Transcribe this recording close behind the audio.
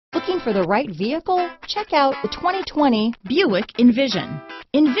Looking for the right vehicle? Check out the 2020 Buick Envision.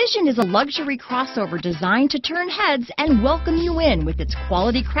 Envision is a luxury crossover designed to turn heads and welcome you in with its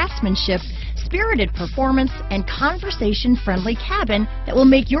quality craftsmanship, spirited performance, and conversation-friendly cabin that will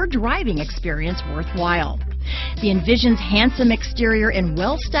make your driving experience worthwhile. The Envision's handsome exterior and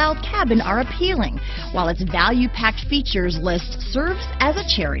well-styled cabin are appealing, while its value-packed features list serves as a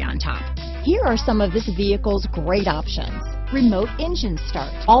cherry on top. Here are some of this vehicle's great options: remote engine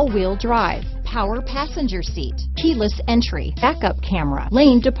start, all-wheel drive, power passenger seat, keyless entry, backup camera,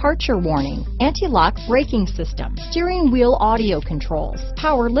 lane departure warning, anti-lock braking system, steering wheel audio controls,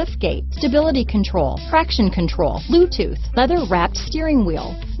 power liftgate, stability control, traction control, Bluetooth, leather-wrapped steering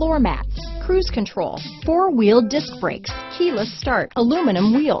wheel, floor mats, cruise control, four-wheel disc brakes, keyless start,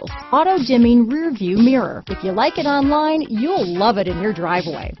 aluminum wheels, auto-dimming rear-view mirror. If you like it online, you'll love it in your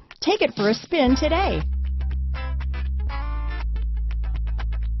driveway. Take it for a spin today.